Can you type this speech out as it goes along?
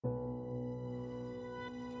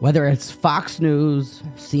Whether it's Fox News,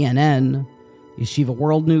 CNN, Yeshiva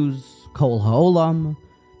World News, Kol Ha'olam,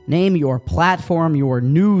 name your platform, your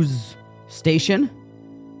news station.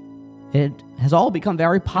 It has all become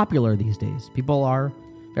very popular these days. People are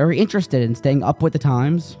very interested in staying up with the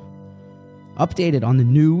times, updated on the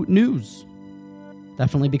new news.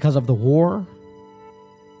 Definitely because of the war.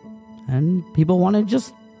 And people want to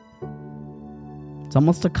just... It's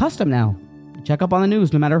almost a custom now. Check up on the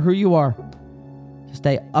news no matter who you are. To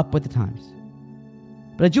stay up with the times.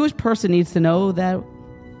 But a Jewish person needs to know that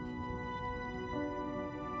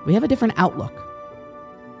we have a different outlook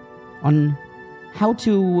on how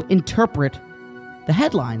to interpret the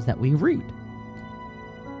headlines that we read.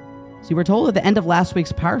 See, we're told at the end of last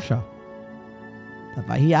week's parsha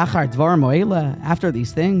that after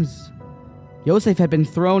these things, Yosef had been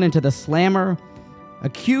thrown into the slammer,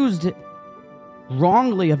 accused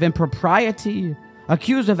wrongly of impropriety,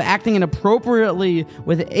 accused of acting inappropriately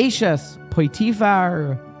with Eshes,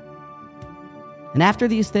 Potiphar. And after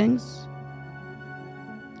these things,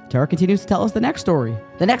 Torah continues to tell us the next story,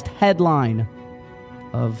 the next headline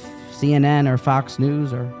of CNN or Fox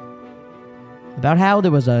News, or about how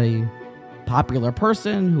there was a popular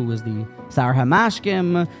person who was the Sar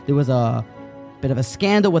HaMashkim. There was a bit of a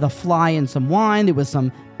scandal with a fly in some wine. There was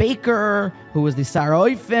some baker who was the Sar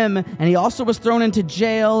Oifim, and he also was thrown into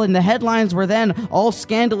jail. And the headlines were then all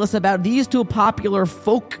scandalous about these two popular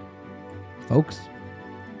folks.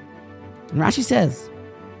 And Rashi says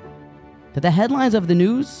that the headlines of the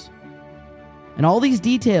news and all these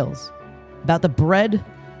details about the bread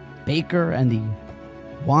baker and the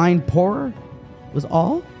wine pourer was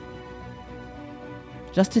all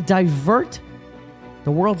just to divert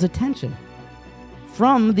the world's attention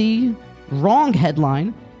from the wrong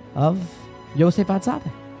headline of Yosef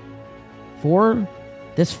HaTzadik for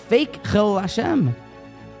this fake Chil Hashem.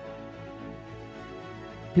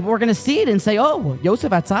 People were going to see it and say, oh,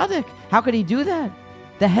 Yosef HaTzadik, how could he do that?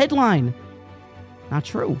 The headline, not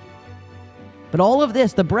true. But all of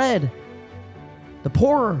this, the bread, the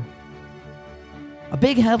pourer, a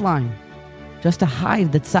big headline, just to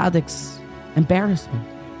hide the Tzaddik's embarrassment.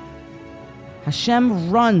 Hashem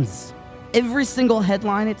runs every single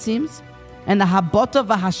headline, it seems, and the habota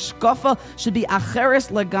v'hashkafa should be acheres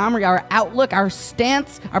lagamri, our outlook, our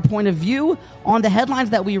stance, our point of view on the headlines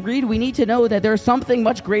that we read. We need to know that there's something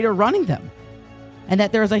much greater running them, and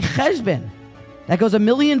that there's a cheshbon that goes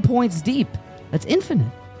 1,000,000 points deep, that's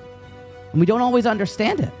infinite, and we don't always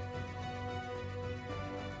understand it.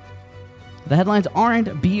 The headlines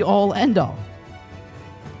aren't be-all, end-all.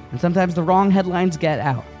 And sometimes the wrong headlines get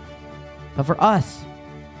out. But for us,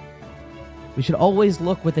 we should always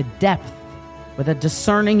look with a depth, with a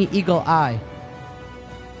discerning eagle eye,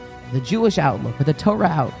 the Jewish outlook, with a Torah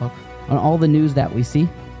outlook on all the news that we see.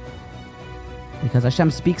 Because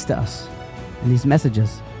Hashem speaks to us in these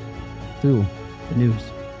messages through the news.